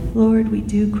Lord, we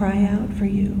do cry out for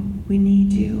you. We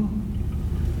need you.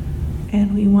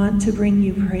 And we want to bring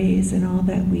you praise in all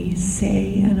that we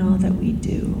say and all that we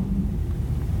do.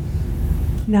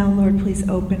 Now, Lord, please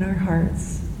open our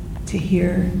hearts to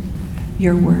hear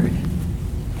your word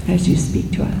as you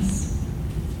speak to us.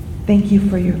 Thank you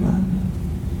for your love.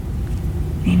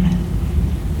 Amen.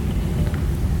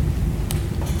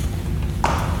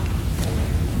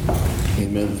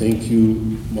 Amen. Thank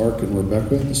you, Mark and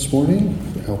Rebecca, this morning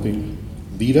for helping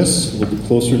lead us a little bit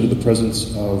closer to the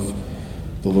presence of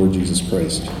the Lord Jesus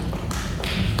Christ.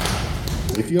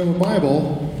 If you have a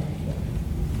Bible,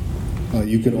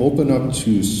 you can open up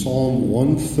to Psalm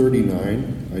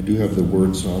 139. I do have the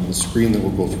words on the screen that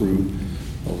we'll go through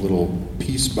a little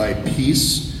piece by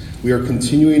piece. We are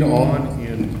continuing on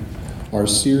in our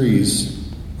series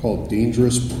called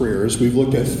Dangerous Prayers. We've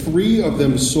looked at 3 of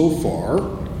them so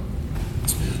far.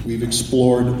 We've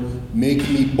explored Make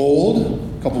Me Bold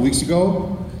a couple weeks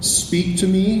ago, Speak to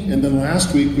Me, and then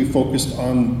last week we focused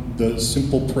on the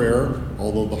simple prayer,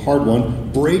 although the hard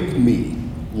one, Break Me,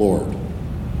 Lord.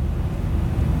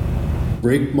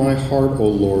 Break my heart, O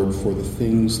Lord, for the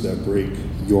things that break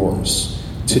yours.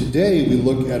 Today we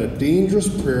look at a dangerous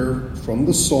prayer from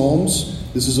the Psalms.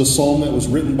 This is a psalm that was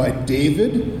written by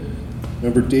David.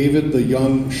 Remember David, the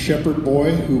young shepherd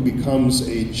boy who becomes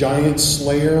a giant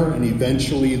slayer and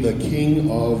eventually the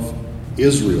king of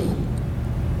Israel.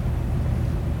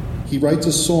 He writes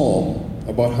a psalm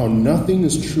about how nothing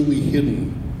is truly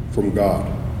hidden from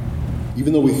God.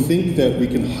 Even though we think that we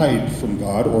can hide from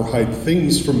God or hide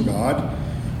things from God,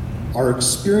 our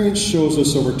experience shows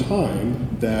us over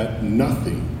time that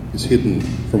nothing is hidden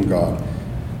from God.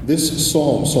 This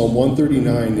psalm, Psalm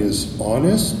 139, is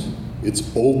honest,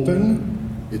 it's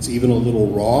open, it's even a little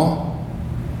raw,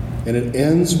 and it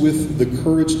ends with the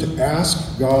courage to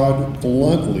ask God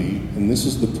bluntly, and this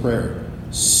is the prayer,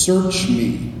 search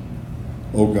me,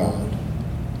 O God.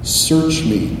 Search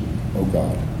me, O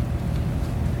God.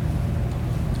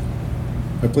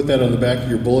 I put that on the back of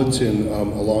your bulletin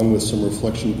along with some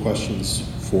reflection questions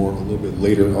for a little bit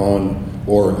later on,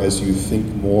 or as you think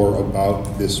more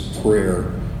about this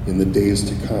prayer in the days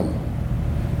to come.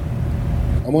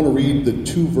 I want to read the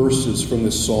 2 verses from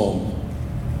this psalm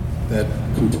that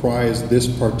comprise this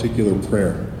particular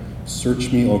prayer.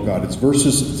 Search me, O God.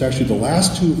 It's actually the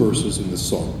last 2 verses in this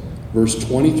psalm. Verse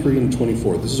 23 and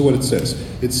 24. This is what it says.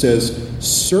 It says,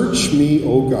 search me,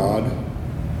 O God,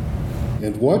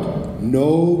 and what?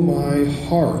 Know my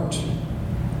heart.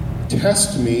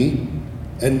 Test me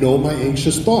and know my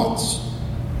anxious thoughts.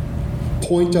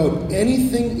 Point out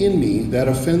anything in me that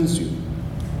offends you,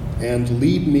 and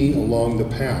lead me along the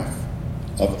path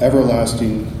of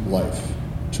everlasting life.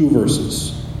 2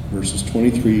 verses, verses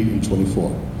 23 and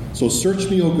 24. So search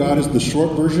me, O God, is the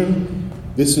short version.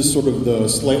 This is sort of the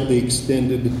slightly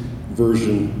extended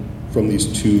version from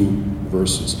these 2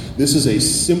 verses. This is a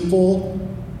simple,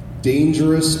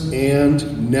 dangerous,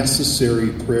 and necessary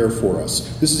prayer for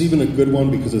us. This is even a good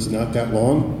one because it's not that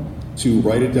long. To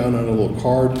write it down on a little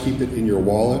card, keep it in your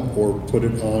wallet, or put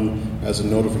it on as a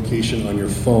notification on your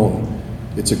phone.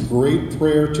 It's a great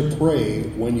prayer to pray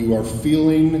when you are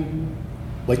feeling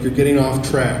like you're getting off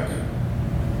track,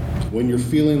 when you're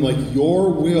feeling like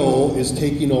your will is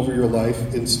taking over your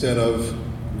life instead of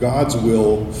God's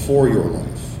will for your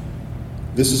life.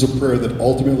 This is a prayer that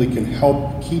ultimately can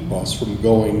help keep us from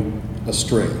going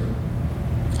astray.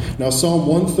 Now, Psalm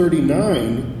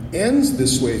 139 ends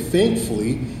this way,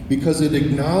 thankfully, because it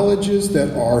acknowledges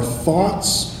that our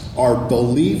thoughts, our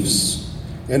beliefs,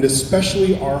 and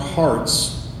especially our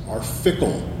hearts are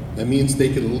fickle. That means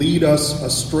they can lead us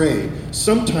astray,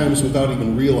 sometimes without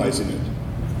even realizing it.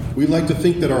 We like to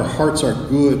think that our hearts are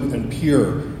good and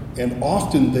pure, and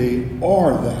often they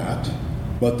are that,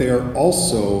 but they are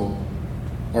also,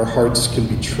 our hearts can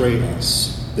betray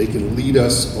us. They can lead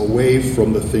us away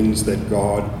from the things that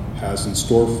God has in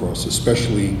store for us,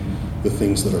 especially the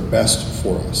things that are best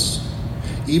for us.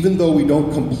 Even though we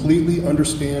don't completely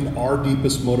understand our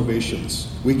deepest motivations,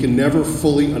 we can never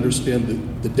fully understand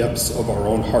the depths of our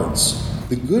own hearts.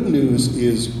 The good news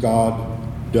is God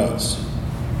does.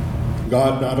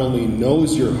 God not only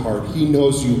knows your heart, He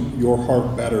knows your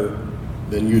heart better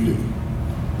than you do,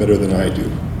 better than I do,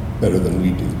 better than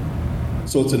we do.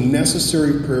 So it's a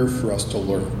necessary prayer for us to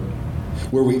learn,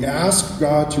 where we ask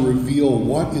God to reveal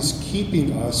what is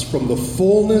keeping us from the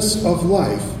fullness of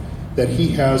life that He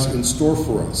has in store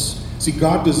for us. See,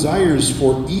 God desires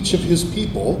for each of His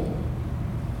people,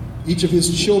 each of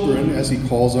His children, as He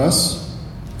calls us,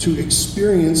 to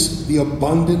experience the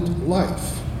abundant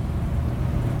life.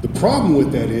 The problem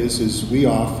with that is we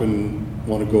often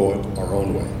want to go our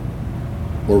own way,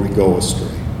 or we go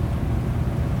astray.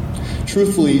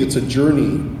 Truthfully, it's a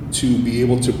journey to be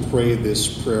able to pray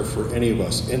this prayer for any of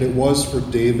us, and it was for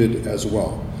David as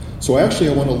well. So actually,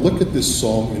 I want to look at this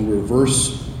psalm in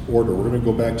reverse order. We're going to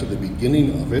go back to the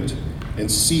beginning of it and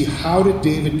see how did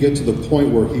David get to the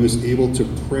point where he was able to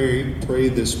pray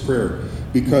this prayer.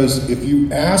 Because if you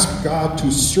ask God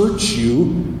to search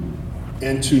you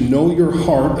and to know your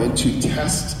heart and to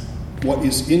test what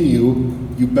is in you,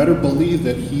 you better believe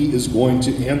that he is going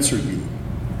to answer you.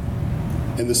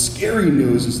 And the scary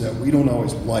news is that we don't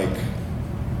always like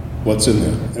what's in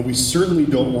there. And we certainly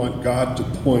don't want God to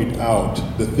point out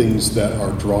the things that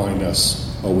are drawing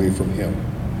us away from him.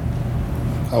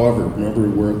 However, remember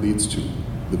where it leads to,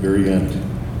 the very end.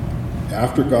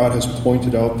 After God has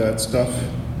pointed out that stuff,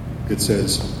 it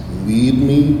says, lead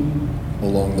me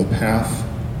along the path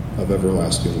of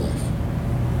everlasting life.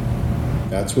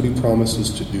 That's what he promises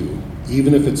to do,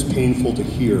 even if it's painful to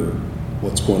hear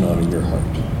what's going on in your heart.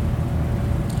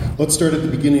 Let's start at the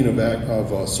beginning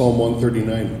of Psalm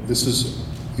 139. This is,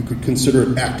 you could consider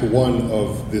it Act 1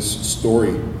 of this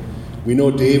story. We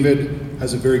know David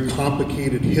has a very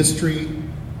complicated history.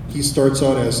 He starts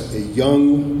out as a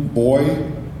young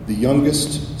boy, the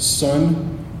youngest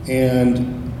son,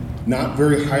 and not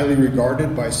very highly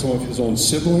regarded by some of his own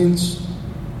siblings.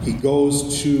 He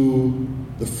goes to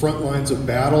the front lines of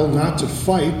battle, not to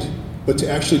fight, but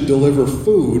to actually deliver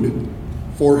food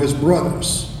for his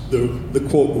brothers, the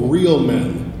quote, real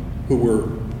men who were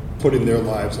putting their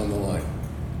lives on the line.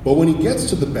 But when he gets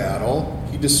to the battle,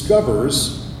 he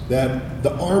discovers that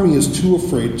the army is too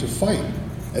afraid to fight.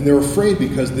 And they're afraid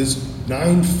because this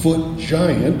 9-foot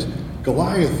giant,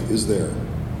 Goliath, is there.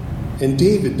 And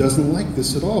David doesn't like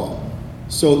this at all.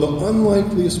 So the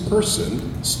unlikeliest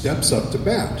person steps up to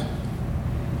bat.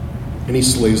 And he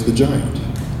slays the giant.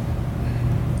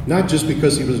 Not just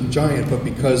because he was a giant, but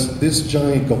because this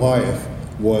giant Goliath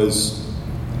was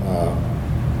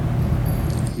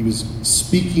he was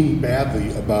speaking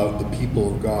badly about the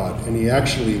people of God, and he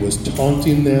actually was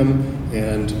taunting them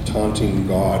and taunting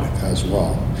God as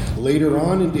well. Later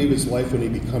on in David's life, when he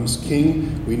becomes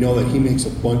king, we know that he makes a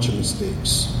bunch of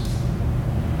mistakes.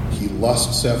 He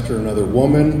lusts after another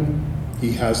woman.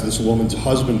 He has this woman's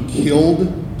husband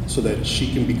killed so that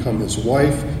she can become his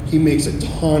wife. He makes a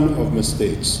ton of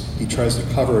mistakes. He tries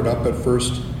to cover it up at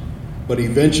first, but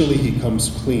eventually he comes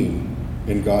clean,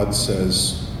 and God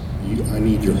says, I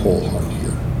need your whole heart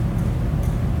here.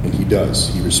 And he does.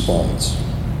 He responds.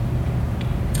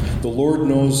 The Lord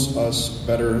knows us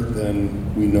better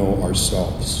than we know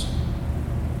ourselves.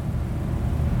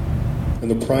 And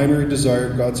the primary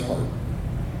desire of God's heart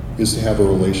is to have a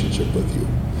relationship with you.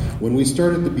 When we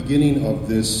start at the beginning of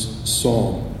this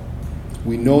psalm,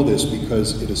 we know this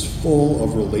because it is full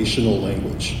of relational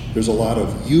language. There's a lot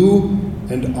of you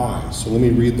and I. So let me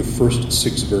read the first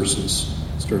 6 verses,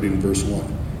 starting in verse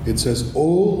 1. It says, O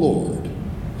Lord,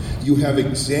 you have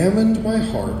examined my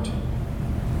heart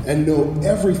and know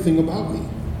everything about me.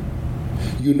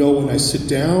 You know when I sit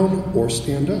down or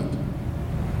stand up.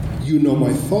 You know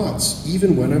my thoughts,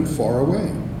 even when I'm far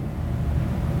away.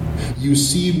 You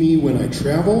see me when I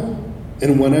travel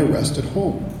and when I rest at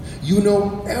home. You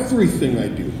know everything I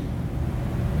do.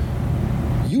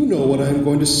 You know what I'm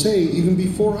going to say even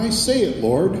before I say it,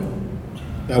 Lord.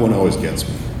 That one always gets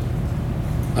me.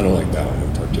 I don't like that one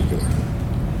in particular.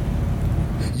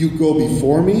 You go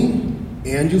before me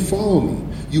and you follow me.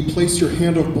 You place your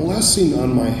hand of blessing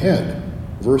on my head.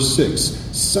 Verse 6,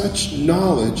 such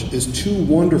knowledge is too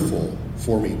wonderful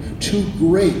for me, too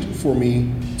great for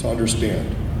me to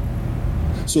understand.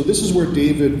 So this is where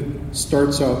David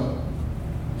starts out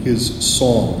his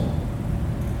psalm.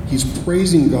 He's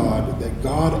praising God that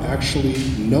God actually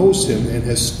knows him and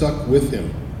has stuck with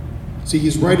him. See,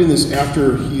 he's writing this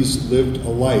after he's lived a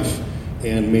life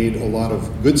and made a lot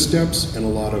of good steps and a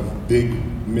lot of big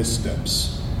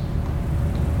missteps.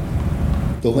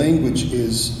 The language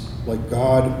is like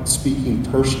God speaking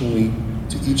personally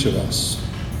to each of us.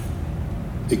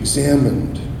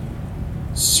 Examined,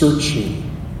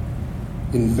 searching,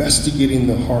 investigating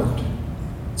the heart.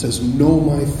 It says, know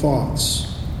my thoughts.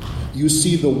 You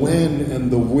see the when and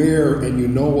the where, and you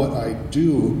know what I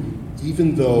do,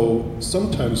 even though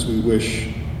sometimes we wish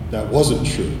that wasn't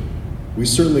true. We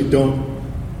certainly don't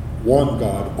want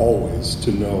God always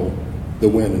to know the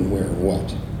when and where and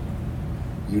what.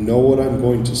 You know what I'm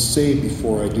going to say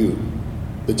before I do.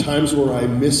 The times where I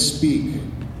misspeak,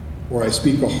 or I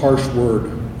speak a harsh word,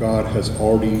 God has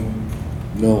already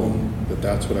known that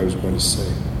that's what I was going to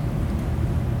say.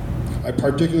 I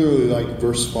particularly like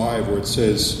verse 5 where it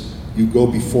says, you go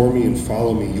before me and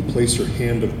follow me. You place your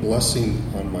hand of blessing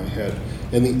on my head.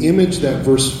 And the image that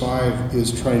verse 5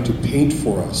 is trying to paint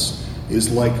for us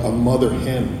is like a mother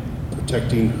hen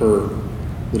protecting her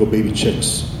little baby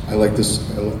chicks. I like this.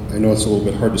 I know it's a little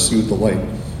bit hard to see with the light,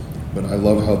 but I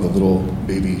love how the little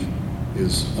baby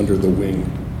is under the wing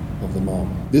of the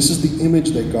mom. This is the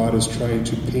image that God is trying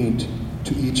to paint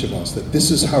to each of us, that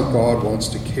this is how God wants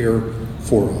to care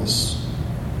for us.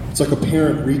 It's like a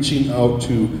parent reaching out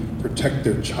to protect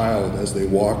their child as they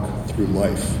walk through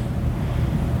life.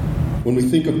 When we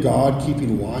think of God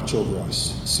keeping watch over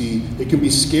us, see, it can be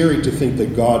scary to think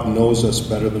that God knows us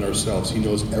better than ourselves. He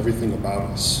knows everything about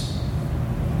us.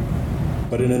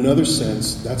 But in another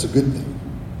sense, that's a good thing,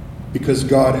 because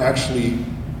God actually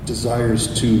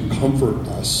desires to comfort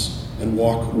us and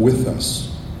walk with us.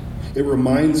 It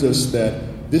reminds us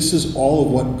that this is all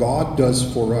of what God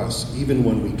does for us, even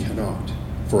when we cannot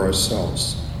for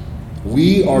ourselves.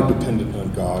 We are dependent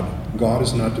on God. God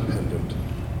is not dependent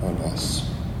on us.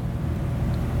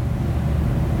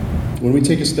 When we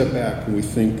take a step back and we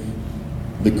think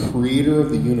the creator of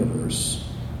the universe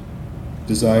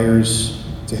desires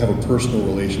to have a personal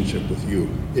relationship with you,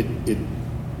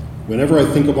 whenever I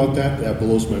think about that, that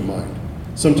blows my mind.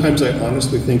 Sometimes I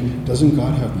honestly think, doesn't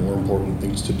God have more important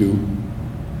things to do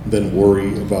than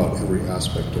worry about every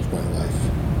aspect of my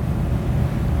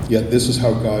life? Yet this is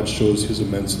how God shows his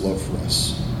immense love for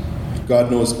us.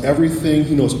 God knows everything.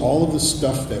 He knows all of the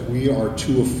stuff that we are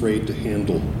too afraid to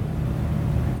handle,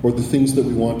 or the things that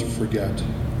we want to forget.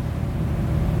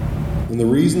 And the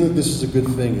reason that this is a good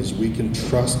thing is we can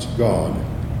trust God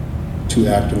to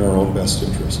act in our own best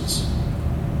interests.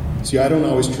 See, I don't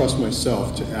always trust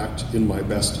myself to act in my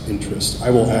best interest. I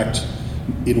will act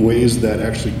in ways that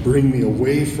actually bring me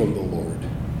away from the Lord.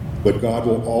 But God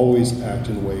will always act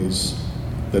in ways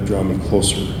that draw me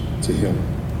closer to him.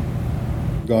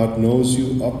 God knows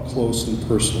you up close and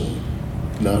personally,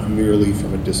 not merely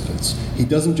from a distance. He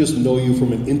doesn't just know you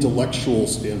from an intellectual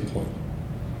standpoint,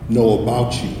 know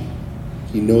about you.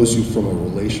 He knows you from a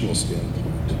relational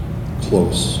standpoint,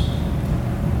 close.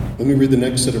 Let me read the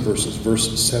next set of verses,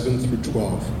 verses 7 through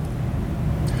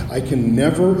 12. I can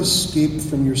never escape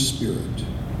from your spirit.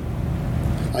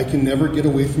 I can never get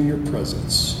away from your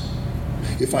presence.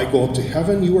 If I go up to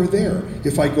heaven, you are there.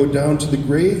 If I go down to the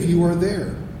grave, you are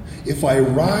there. If I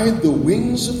ride the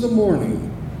wings of the morning,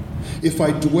 if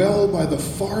I dwell by the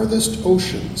farthest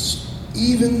oceans,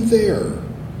 even there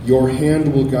your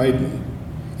hand will guide me,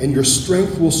 and your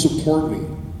strength will support me.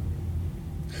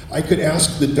 I could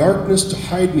ask the darkness to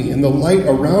hide me and the light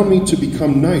around me to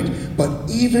become night, but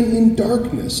even in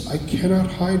darkness I cannot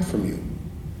hide from you.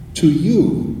 To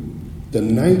you, the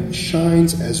night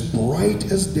shines as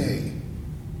bright as day.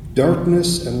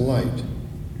 Darkness and light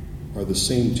are the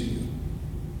same to you.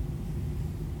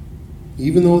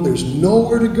 Even though there's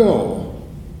nowhere to go,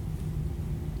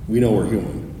 we know we're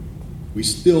human. We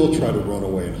still try to run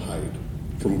away and hide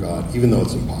from God, even though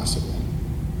it's impossible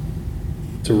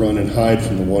to run and hide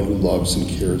from the one who loves and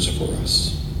cares for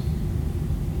us.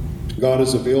 God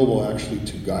is available actually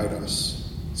to guide us.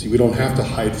 See, we don't have to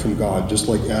hide from God, just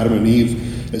like Adam and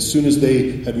Eve. As soon as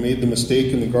they had made the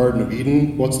mistake in the Garden of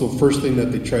Eden, what's the first thing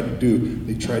that they tried to do?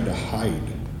 They tried to hide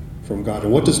from God.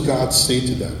 And what does God say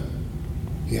to them?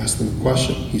 He asked them a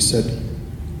question. He said,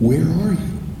 "Where are you?"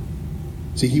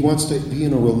 See, he wants to be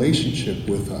in a relationship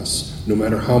with us, no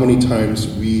matter how many times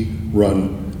we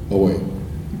run away.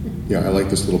 Yeah, I like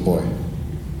this little boy.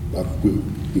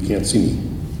 You can't see me.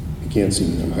 You can't see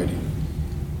me. I'm hiding.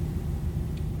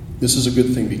 This is a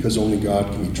good thing because only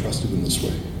God can be trusted in this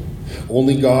way.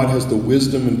 Only God has the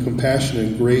wisdom and compassion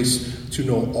and grace to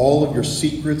know all of your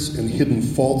secrets and hidden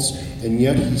faults, and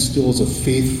yet he still is a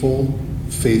faithful,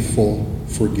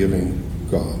 forgiving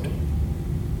God.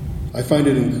 I find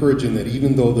it encouraging that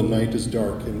even though the night is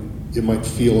dark, and it might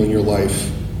feel in your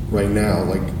life right now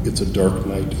like it's a dark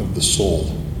night of the soul,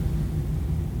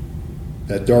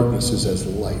 that darkness is as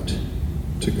light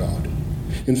to God.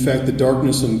 In fact, the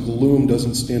darkness and gloom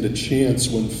doesn't stand a chance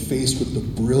when faced with the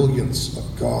brilliance of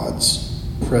God's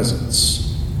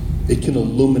presence. It can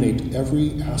illuminate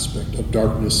every aspect of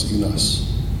darkness in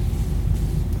us.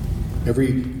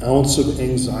 Every ounce of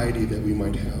anxiety that we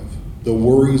might have, the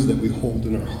worries that we hold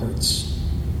in our hearts.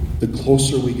 The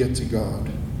closer we get to God,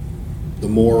 the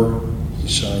more he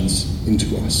shines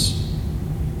into us.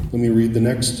 Let me read the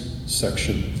next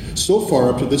section. So far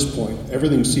up to this point,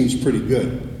 everything seems pretty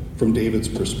good from David's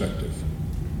perspective.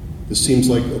 This seems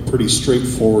like a pretty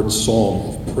straightforward psalm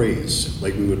of praise,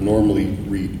 like we would normally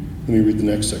read. Let me read the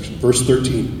next section. Verse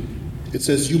 13. It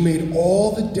says, "You made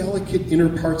all the delicate inner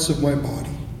parts of my body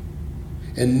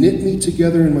and knit me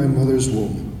together in my mother's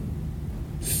womb.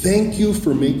 Thank you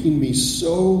for making me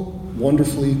so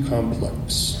wonderfully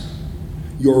complex.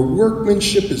 Your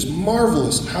workmanship is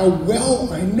marvelous. How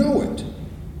well I know it.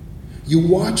 You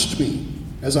watched me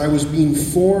as I was being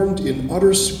formed in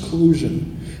utter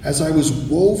seclusion, as I was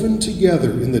woven together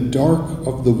in the dark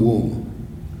of the womb.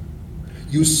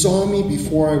 You saw me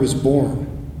before I was born.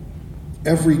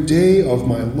 Every day of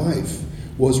my life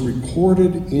was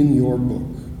recorded in your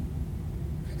book.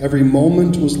 Every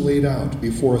moment was laid out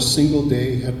before a single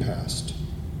day had passed.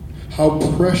 How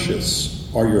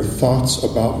precious are your thoughts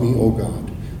about me, O God.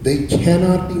 They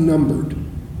cannot be numbered.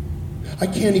 I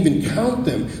can't even count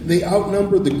them. They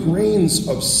outnumber the grains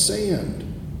of sand.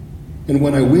 And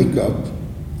when I wake up,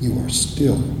 you are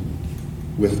still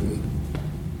with me.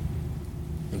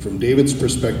 And from David's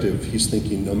perspective, he's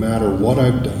thinking, no matter what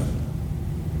I've done,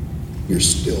 you're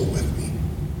still with me.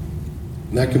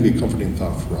 And that can be a comforting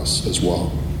thought for us as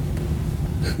well.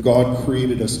 God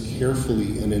created us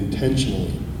carefully and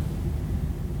intentionally.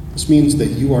 This means that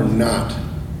you are not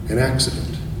an accident.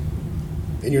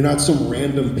 And you're not some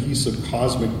random piece of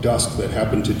cosmic dust that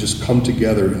happened to just come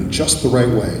together in just the right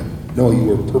way. No, you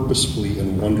were purposefully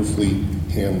and wonderfully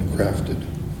handcrafted.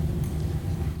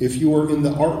 If you were in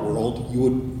the art world, you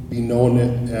would be known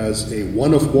as a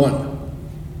one of one,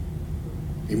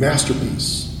 a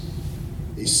masterpiece,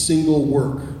 a single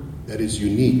work that is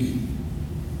unique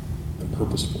and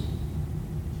purposeful.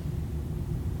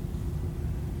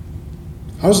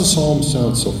 How does the psalm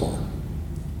sound so far?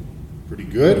 Pretty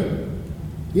good?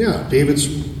 Yeah,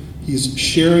 he's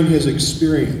sharing his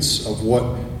experience of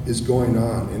what is going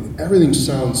on, and everything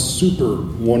sounds super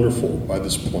wonderful by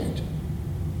this point.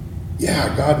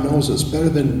 Yeah, God knows us better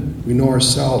than we know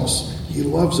ourselves. He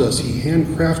loves us. He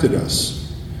handcrafted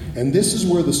us. And this is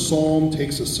where the psalm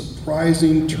takes a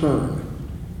surprising turn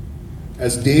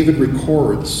as David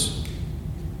records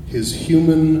his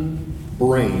human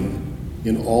brain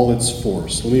in all its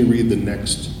force. Let me read the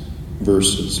next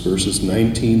verses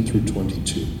 19 through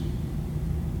 22.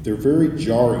 They're very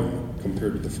jarring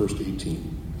compared to the first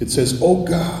 18. It says, "Oh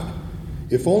God,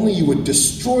 if only you would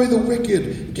destroy the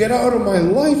wicked. Get out of my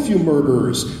life, you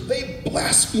murderers. They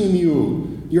blaspheme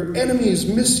you. Your enemies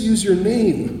misuse your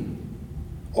name.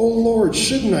 Oh Lord,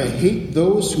 shouldn't I hate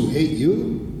those who hate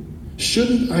you?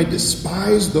 Shouldn't I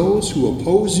despise those who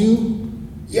oppose you?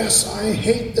 Yes, I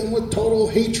hate them with total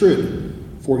hatred,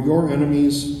 for your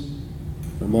enemies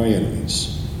are my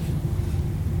enemies."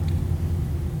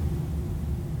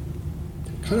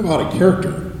 Kind of out of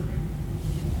character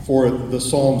for the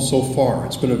psalm so far.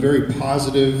 It's been a very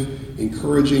positive,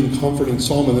 encouraging, comforting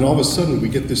psalm, and then all of a sudden we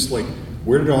get this,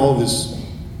 where did all this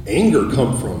anger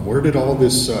come from? Where did all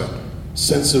this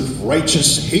sense of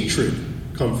righteous hatred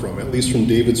come from, at least from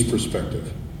David's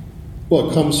perspective? Well,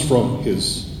 it comes from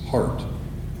his heart.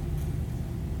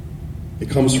 It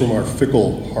comes from our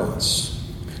fickle hearts.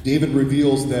 David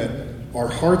reveals that our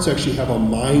hearts actually have a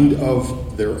mind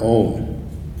of their own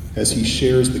as he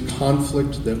shares the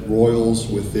conflict that roils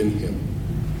within him.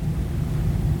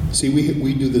 See,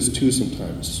 we do this too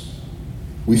sometimes.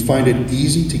 We find it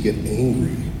easy to get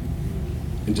angry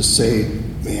and to say,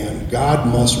 man, God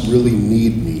must really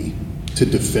need me to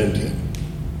defend him.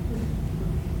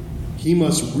 He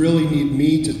must really need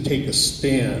me to take a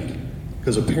stand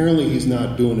because apparently he's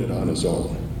not doing it on his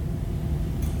own.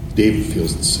 David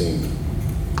feels the same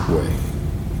way.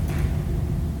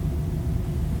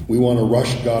 We want to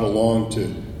rush God along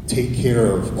to take care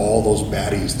of all those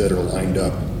baddies that are lined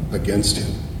up against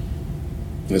him.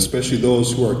 And especially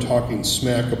those who are talking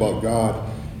smack about God.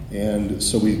 And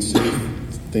so we say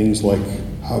things like,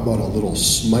 how about a little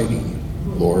smiting,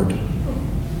 Lord?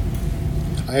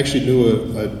 I actually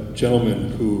knew a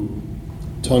gentleman who,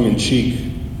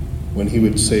 tongue-in-cheek, when he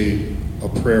would say a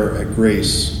prayer at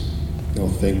grace,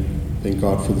 thank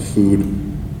God for the food.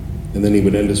 And then he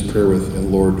would end his prayer with,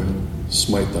 and Lord,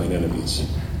 smite thine enemies.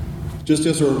 Just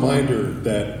as a reminder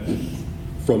that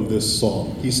from this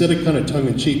psalm. He said it kind of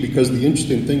tongue-in-cheek because the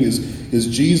interesting thing is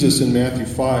Jesus in Matthew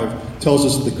 5 tells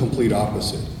us the complete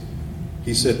opposite.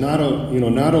 He said not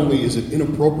only is it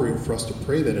inappropriate for us to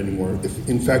pray that anymore,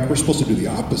 in fact, we're supposed to do the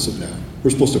opposite now.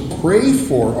 We're supposed to pray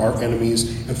for our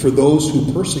enemies and for those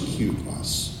who persecute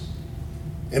us.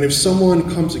 And if someone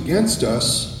comes against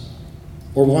us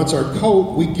or wants our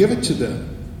coat, we give it to them.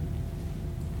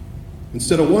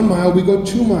 Instead of 1 mile, we go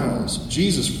 2 miles.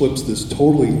 Jesus flips this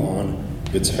totally on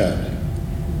its head.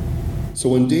 So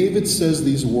when David says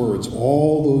these words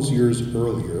all those years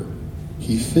earlier,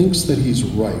 he thinks that he's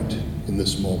right in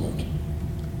this moment,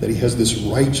 that he has this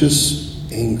righteous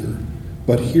anger.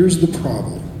 But here's the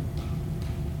problem.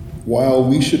 While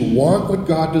we should want what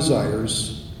God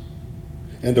desires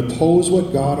and oppose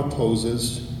what God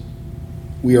opposes,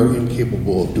 we are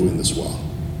incapable of doing this well.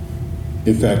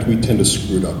 In fact, we tend to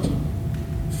screw it up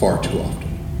far too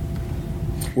often.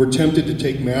 We're tempted to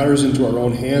take matters into our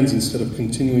own hands instead of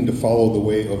continuing to follow the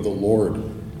way of the Lord.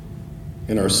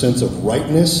 And our sense of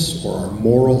rightness or our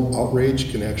moral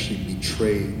outrage can actually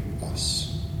betray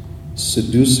us,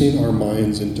 seducing our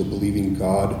minds into believing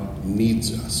God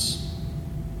needs us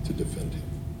to defend him.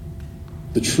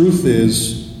 The truth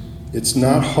is, it's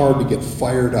not hard to get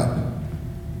fired up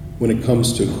when it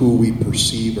comes to who we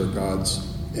perceive are God's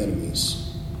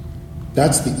enemies.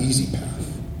 That's the easy path.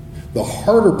 The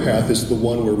harder path is the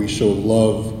one where we show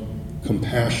love,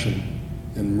 compassion,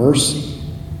 and mercy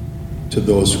to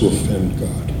those who offend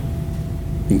God,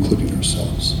 including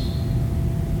ourselves.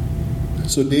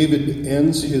 So David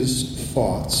ends his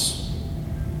thoughts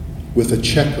with a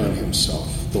check on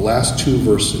himself. The last two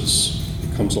verses,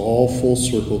 it comes all full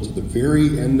circle to the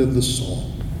very end of the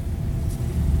psalm.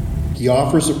 He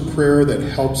offers a prayer that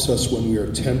helps us when we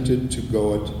are tempted to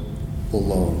go it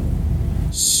alone.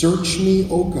 Search me,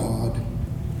 O God,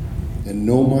 and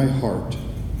know my heart.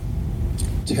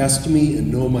 Test me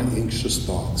and know my anxious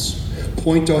thoughts.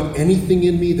 Point out anything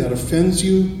in me that offends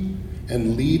you,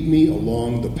 and lead me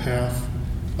along the path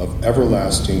of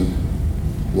everlasting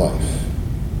life.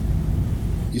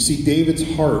 You see,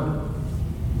 David's heart,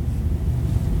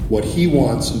 what he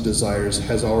wants and desires,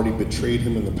 has already betrayed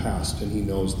him in the past, and he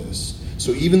knows this.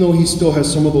 So even though he still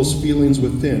has some of those feelings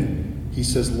within, he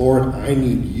says, Lord, I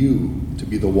need you to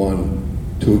be the one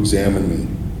to examine me.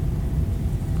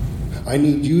 I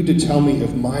need you to tell me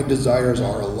if my desires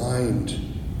are aligned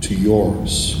to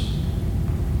yours.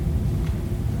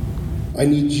 I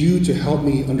need you to help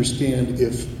me understand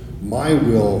if my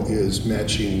will is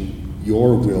matching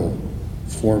your will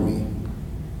for me.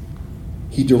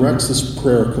 He directs this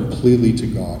prayer completely to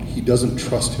God. He doesn't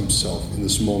trust himself in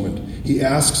this moment. He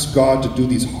asks God to do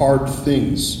these hard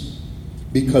things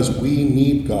because we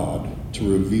need God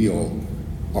to reveal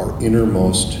our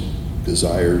innermost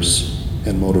desires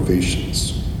and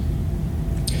motivations.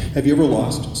 Have you ever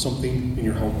lost something in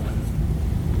your home?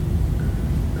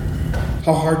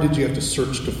 How hard did you have to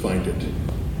search to find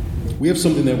it? We have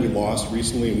something that we lost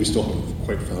recently and we still haven't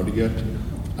quite found it yet.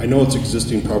 I know it's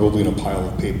existing probably in a pile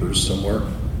of papers somewhere.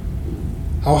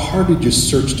 How hard did you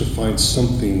search to find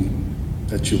something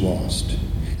that you lost?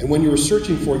 And when you were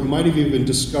searching for it, you might have even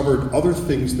discovered other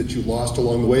things that you lost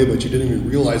along the way, but you didn't even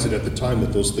realize it at the time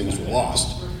that those things were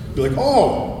lost. You're like,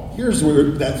 oh, here's where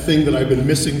that thing that I've been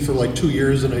missing for like 2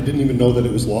 years and I didn't even know that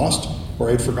it was lost,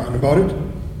 or I'd forgotten about it.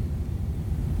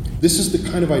 This is the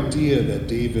kind of idea that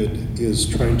David is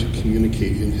trying to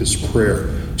communicate in his prayer.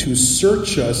 To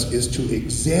search us is to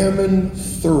examine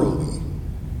thoroughly,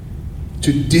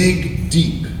 to dig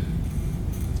deep.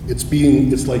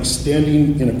 It's like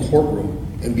standing in a courtroom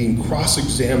and being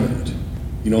cross-examined.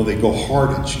 You know, they go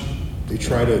hard at you. They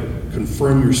try to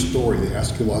confirm your story. They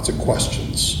ask you lots of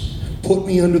questions. Put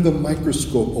me under the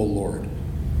microscope, O Lord.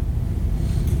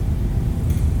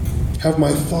 Have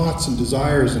my thoughts and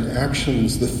desires and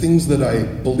actions, the things that I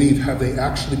believe, have they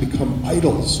actually become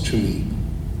idols to me?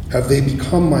 Have they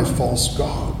become my false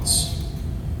gods?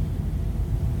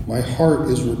 My heart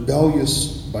is rebellious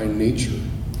by nature.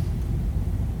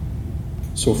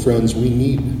 So friends, we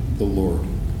need the Lord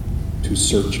to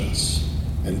search us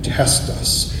and test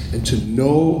us and to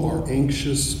know our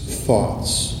anxious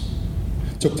thoughts,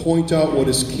 to point out what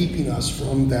is keeping us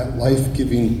from that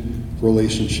life-giving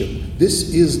relationship.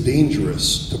 This is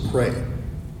dangerous to pray.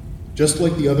 Just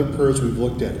like the other prayers we've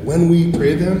looked at. When we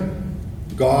pray them,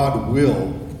 God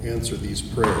will answer these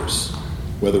prayers,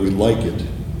 whether we like it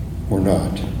or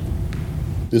not.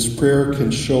 This prayer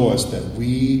can show us that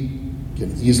we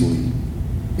can easily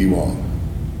be wrong.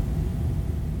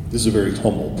 This is a very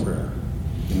humble prayer,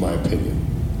 in my opinion,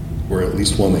 or at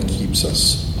least one that keeps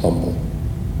us humble.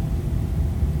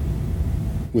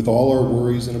 With all our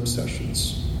worries and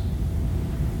obsessions,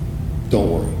 don't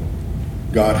worry.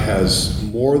 God has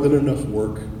more than enough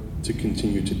work to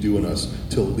continue to do in us,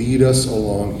 to lead us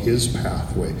along his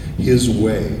pathway, his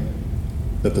way,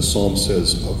 that the psalm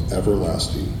says, of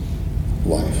everlasting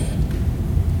life.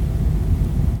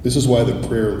 This is why the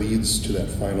prayer leads to that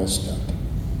final step.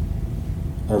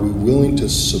 Are we willing to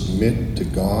submit to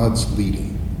God's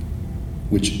leading,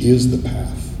 which is the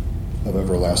path of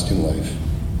everlasting life?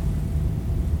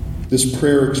 This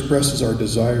prayer expresses our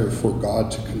desire for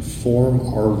God to conform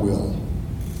our will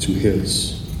to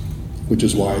his, which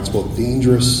is why it's both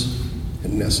dangerous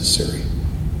and necessary.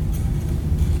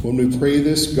 When we pray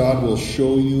this, God will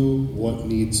show you what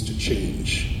needs to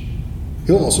change.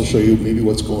 He'll also show you maybe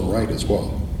what's going right as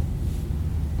well.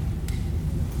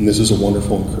 And this is a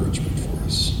wonderful encouragement for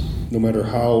us. No matter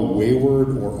how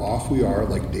wayward or off we are,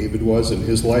 like David was in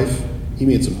his life, He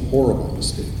made some horrible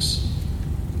mistakes.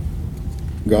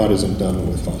 God isn't done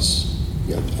with us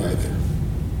yet either.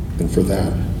 And for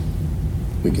that,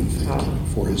 we can thank Him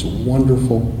for His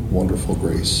wonderful, wonderful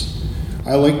grace.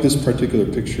 I like this particular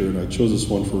picture, and I chose this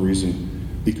one for a reason,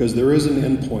 because there is an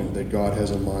end point that God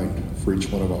has in mind for each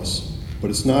one of us.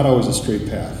 But it's not always a straight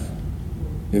path.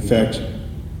 In fact,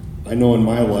 I know in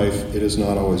my life it has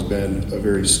not always been a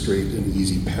very straight and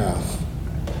easy path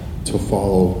to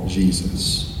follow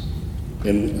Jesus.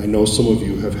 And I know some of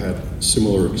you have had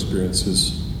similar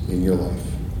experiences in your life.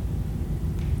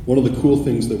 One of the cool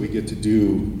things that we get to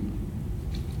do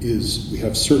is we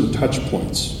have certain touch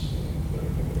points.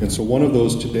 And so one of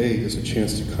those today is a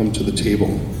chance to come to the table.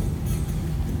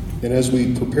 And as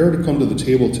we prepare to come to the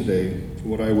table today,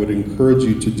 what I would encourage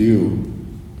you to do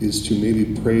is to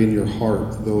maybe pray in your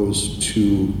heart those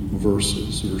two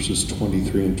verses, verses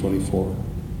 23 and 24.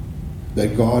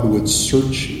 That God would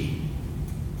search you.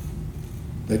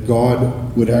 That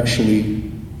God would actually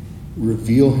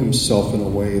reveal Himself in a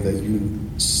way that you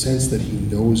sense that He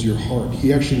knows your heart.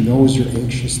 He actually knows your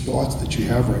anxious thoughts that you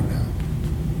have right now.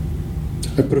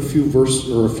 I put a few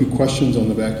questions on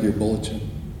the back of your bulletin.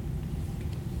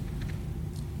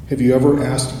 Have you ever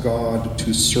asked God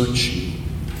to search you?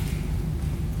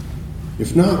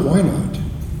 If not, why not?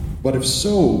 But if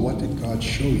so, what did God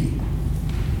show you?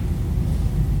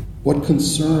 What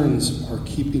concerns are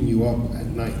keeping you up at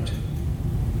night?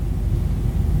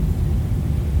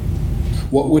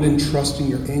 What would entrusting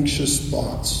your anxious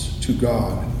thoughts to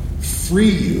God free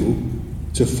you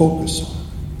to focus on?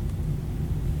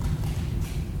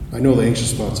 I know the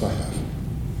anxious thoughts I have.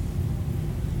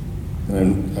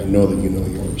 And I know that you know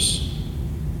yours.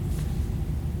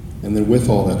 And then with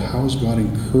all that, how is God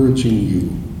encouraging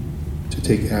you to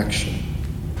take action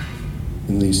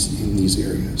in these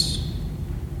areas?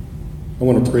 I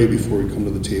want to pray before we come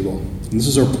to the table. And this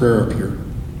is our prayer up here.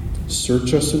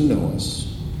 Search us and know us.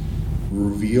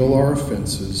 Reveal our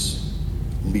offenses.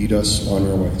 Lead us on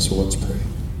our way. So let's pray.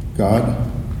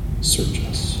 God, search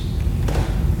us.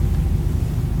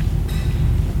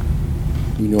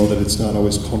 We know that it's not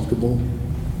always comfortable,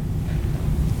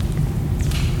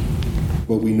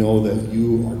 but we know that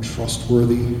you are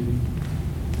trustworthy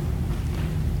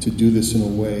to do this in a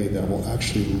way that will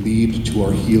actually lead to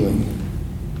our healing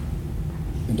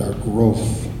and our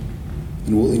growth,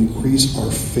 and will increase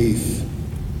our faith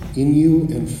in you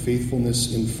and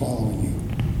faithfulness in following you.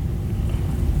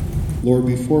 Lord,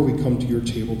 before we come to your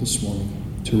table this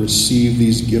morning to receive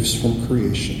these gifts from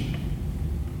creation,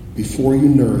 before you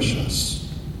nourish us,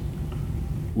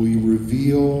 will you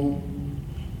reveal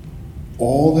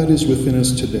all that is within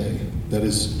us today that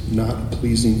is not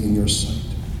pleasing in your sight?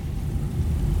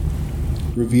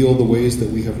 Reveal the ways that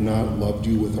we have not loved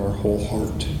you with our whole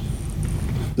heart,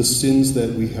 the sins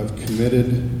that we have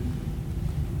committed,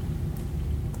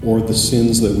 or the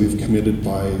sins that we've committed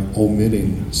by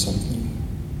omitting something.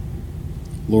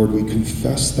 Lord, we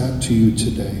confess that to you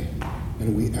today,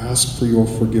 and we ask for your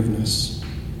forgiveness.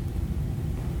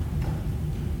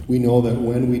 We know that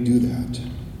when we do that,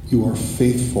 you are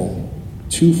faithful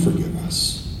to forgive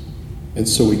us. And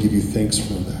so we give you thanks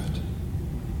for that.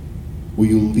 Will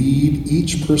you lead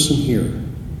each person here,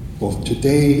 both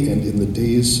today and in the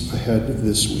days ahead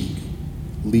this week?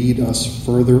 Lead us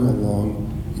further along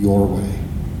your way,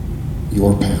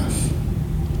 your path,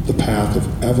 the path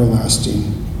of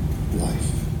everlasting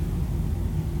life.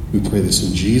 We pray this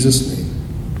in Jesus' name.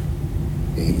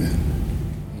 Amen.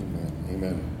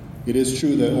 It is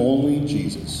true that only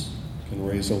Jesus can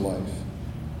raise a life.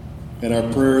 And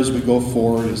our prayer as we go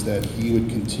forward is that He would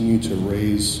continue to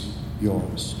raise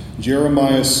yours.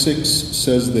 Jeremiah 6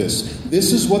 says this.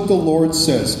 This is what the Lord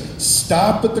says.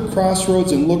 Stop at the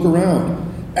crossroads and look around.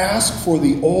 Ask for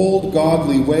the old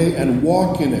godly way and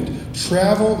walk in it.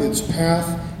 Travel its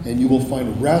path and you will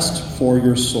find rest for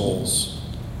your souls.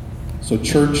 So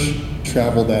church,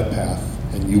 travel that path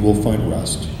and you will find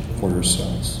rest for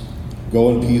yourselves. Go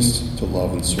in peace to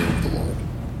love and serve the Lord.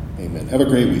 Amen. Have a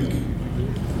great week.